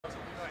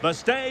The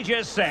stage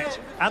is set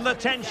and the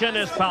tension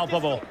is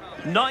palpable.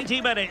 90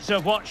 minutes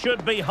of what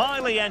should be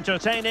highly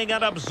entertaining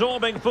and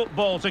absorbing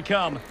football to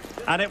come.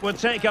 And it would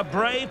take a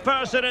brave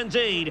person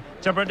indeed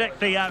to predict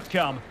the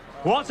outcome.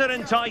 What an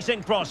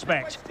enticing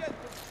prospect.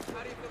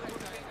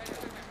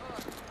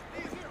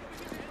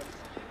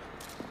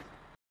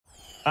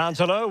 And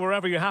hello,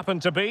 wherever you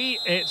happen to be,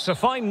 it's a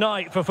fine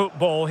night for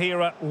football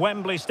here at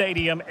Wembley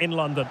Stadium in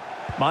London.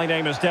 My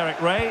name is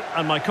Derek Ray,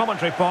 and my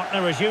commentary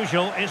partner, as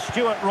usual, is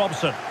Stuart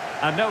Robson.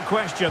 And no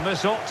question,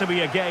 this ought to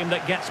be a game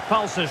that gets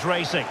pulses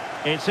racing.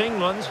 It's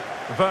England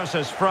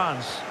versus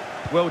France.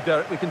 Well,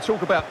 Derek, we can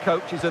talk about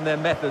coaches and their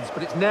methods,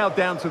 but it's now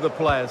down to the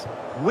players.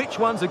 Which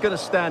ones are going to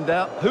stand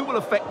out, who will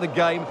affect the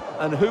game,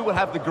 and who will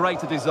have the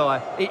greater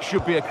desire? It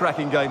should be a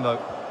cracking game,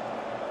 though.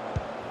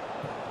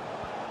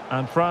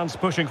 And France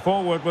pushing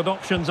forward with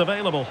options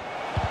available.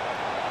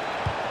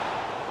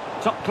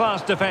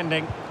 Top-class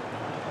defending.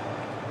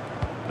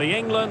 The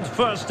England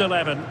first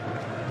 11.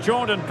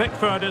 Jordan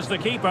Pickford is the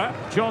keeper.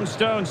 John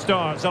Stones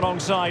starts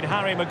alongside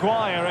Harry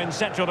Maguire in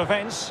central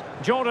defence.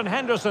 Jordan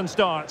Henderson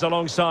starts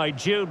alongside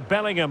Jude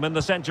Bellingham in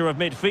the centre of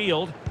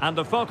midfield. And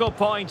the focal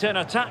point in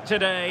attack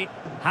today,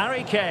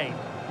 Harry Kane.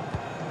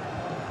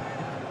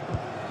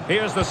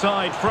 Here's the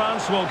side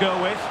France will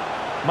go with.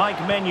 Mike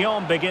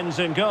Maignan begins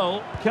in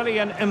goal.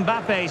 Kylian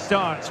Mbappe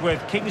starts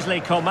with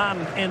Kingsley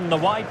Coman in the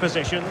wide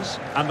positions.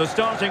 And the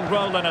starting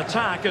role in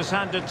attack is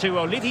handed to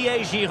Olivier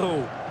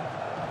Giroud.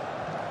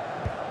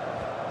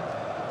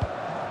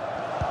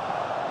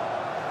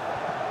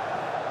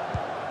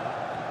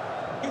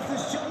 If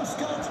there's John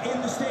Scott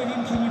in the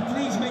stadium, can you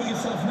please make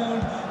yourself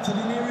known to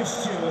the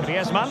nearest steward?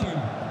 Griezmann.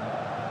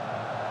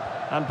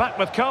 And back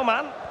with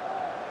Coman.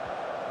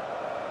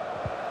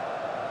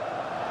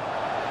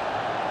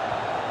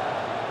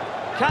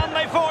 Can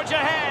they forge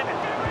ahead?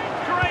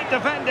 Great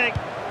defending.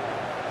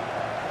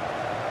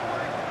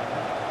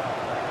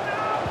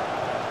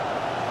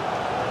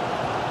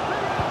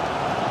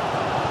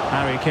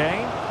 Harry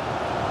Kane.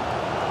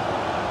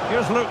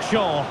 Here's Luke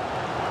Shaw.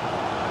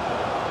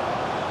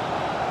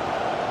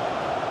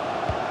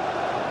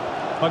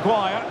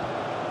 Maguire.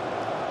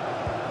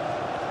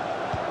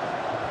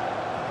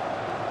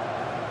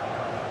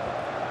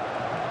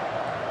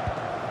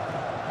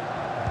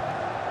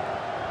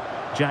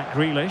 Jack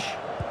Grealish.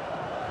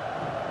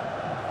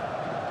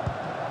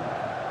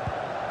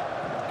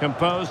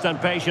 Composed and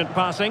patient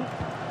passing.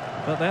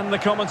 But then the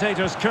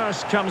commentator's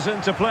curse comes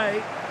into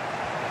play.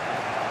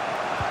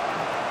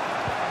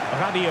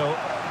 Rabiot.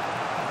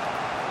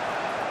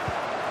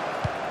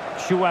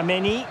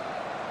 Chouameni.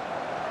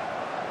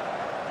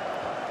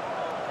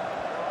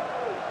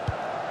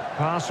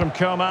 Pass from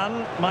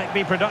Coman might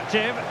be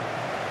productive.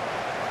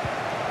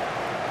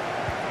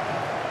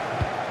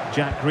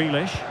 Jack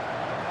Grealish.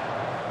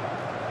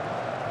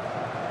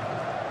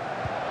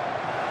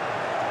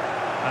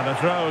 And a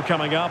throw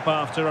coming up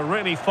after a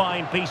really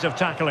fine piece of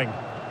tackling.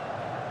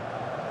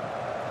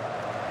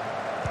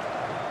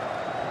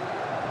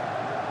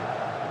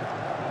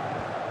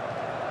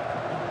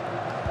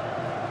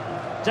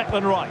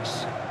 Declan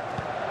Rice.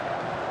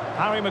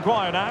 Harry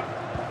Maguire now.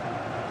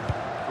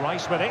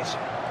 Rice with it.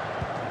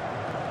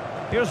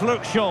 Here's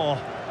Luke Shaw.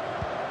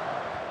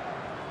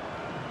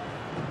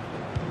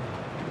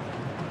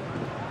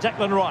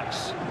 Declan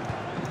Rice.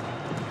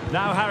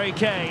 Now Harry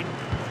Kane.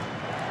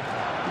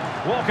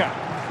 Walker.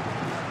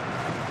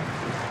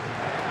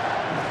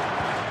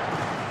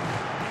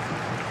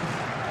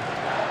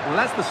 Well,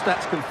 as the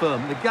stats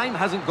confirm, the game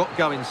hasn't got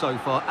going so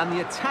far, and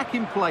the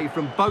attacking play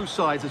from both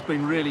sides has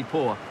been really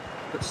poor.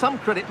 But some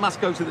credit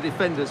must go to the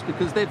defenders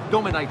because they've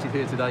dominated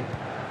here today.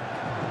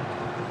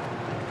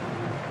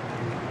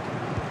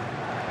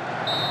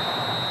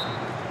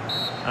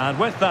 And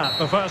with that,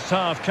 the first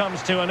half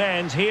comes to an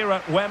end here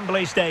at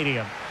Wembley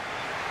Stadium.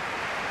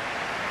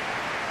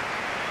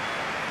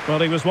 Well,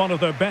 he was one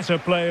of their better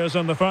players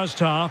in the first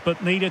half,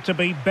 but needed to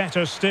be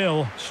better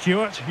still.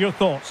 Stuart, your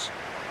thoughts?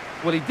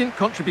 Well, he didn't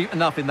contribute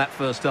enough in that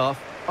first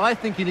half. I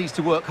think he needs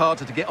to work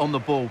harder to get on the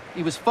ball.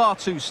 He was far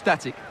too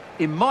static.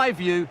 In my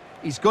view,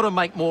 he's got to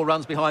make more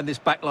runs behind this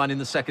back line in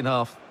the second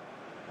half.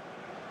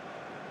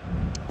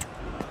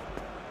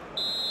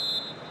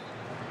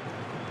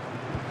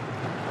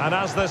 And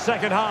as the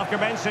second half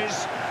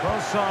commences,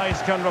 both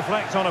sides can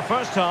reflect on a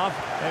first half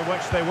in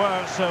which they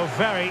were so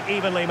very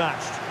evenly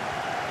matched.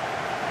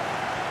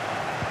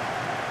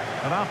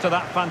 And after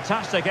that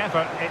fantastic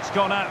effort, it's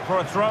gone out for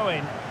a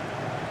throw-in.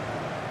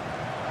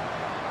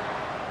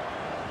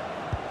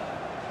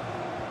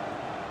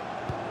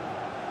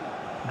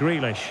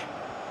 Grealish.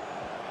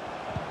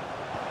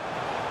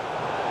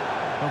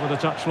 Over the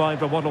touchline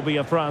for what will be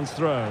a France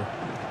throw.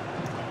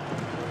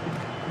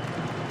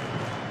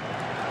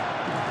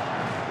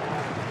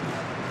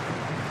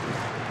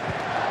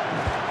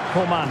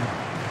 Coman.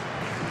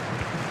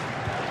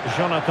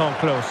 Jonathan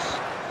Klaus.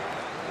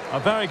 A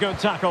very good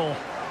tackle.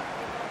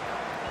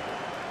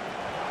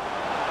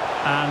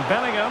 And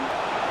Bellingham.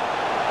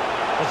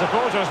 The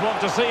supporters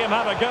want to see him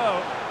have a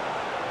go.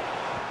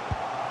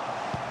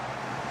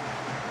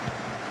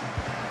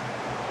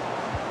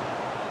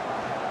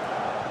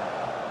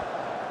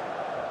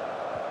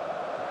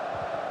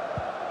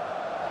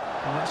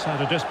 That's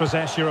how to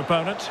dispossess your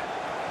opponent.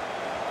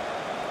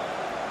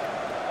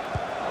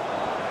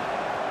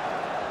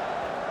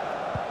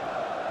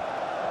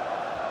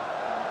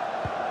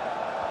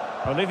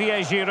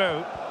 Olivier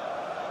Giroud.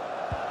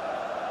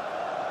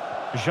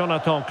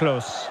 Jonathan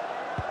Klaus.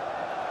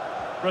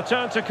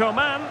 Return to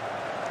Coman.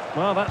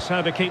 Well, that's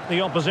how to keep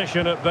the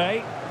opposition at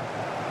bay.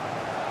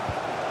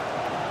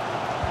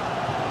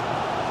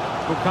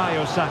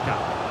 Bukayo Saka.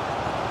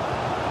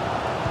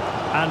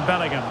 And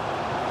Bellingham.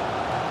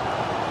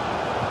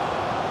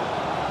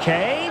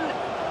 Kane.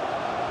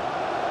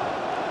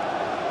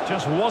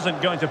 Just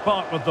wasn't going to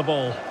part with the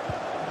ball.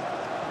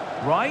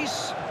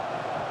 Rice.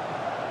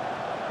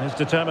 His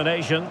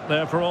determination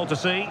there for all to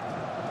see.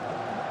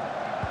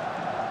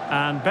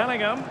 And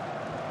Bellingham.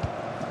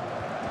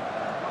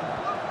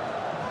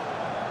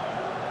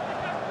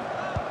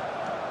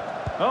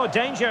 Oh,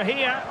 danger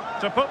here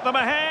to put them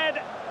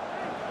ahead.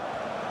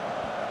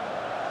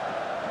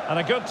 And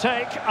a good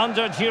take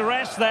under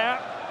duress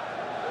there.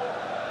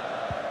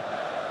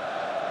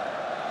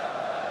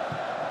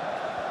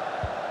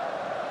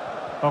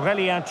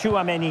 Aurélien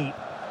Tchouaméni.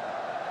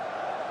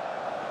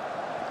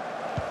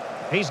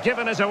 He's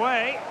given us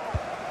away.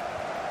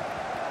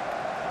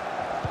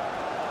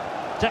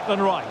 Declan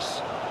Rice.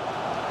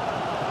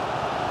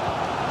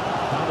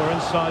 Now we're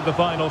inside the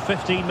final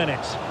 15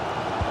 minutes.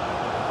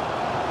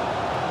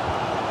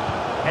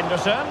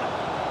 Henderson.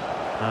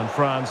 And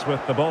France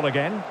with the ball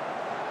again.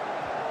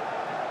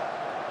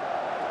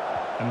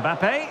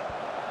 Mbappe.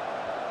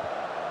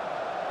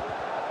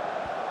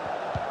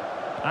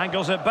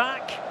 Angles it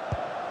back.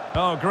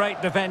 Oh, great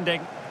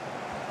defending.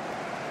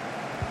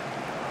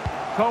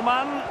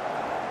 Coman.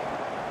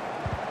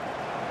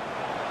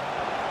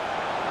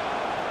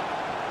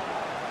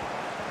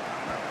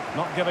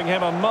 Not giving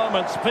him a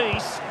moment's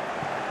peace.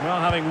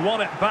 Well, having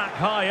won it back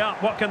high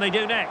up, what can they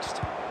do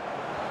next?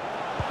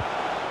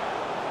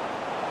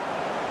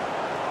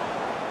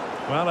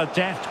 Well, a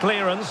deft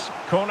clearance.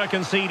 Corner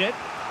conceded.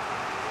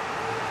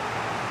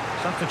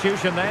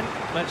 Substitution then.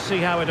 Let's see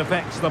how it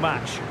affects the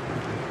match.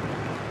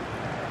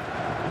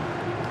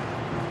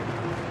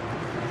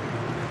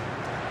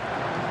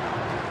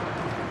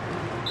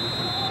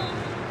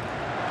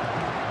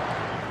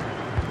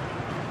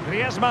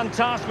 Griezmann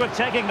tasked with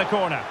taking the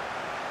corner.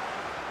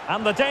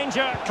 And the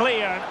danger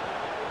cleared.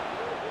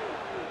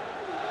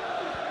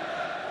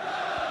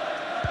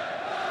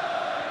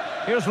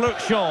 Here's Luke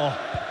Shaw.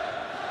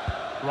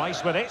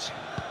 Rice with it.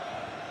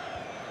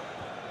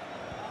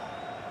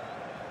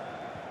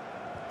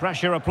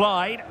 Pressure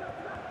applied.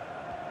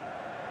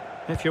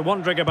 If you're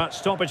wondering about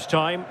stoppage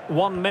time,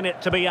 1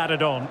 minute to be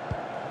added on.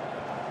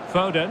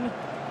 Foden.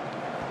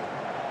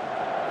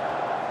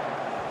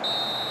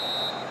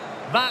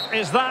 That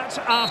is that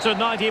after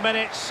 90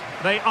 minutes.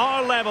 They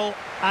are level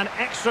and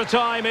extra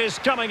time is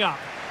coming up.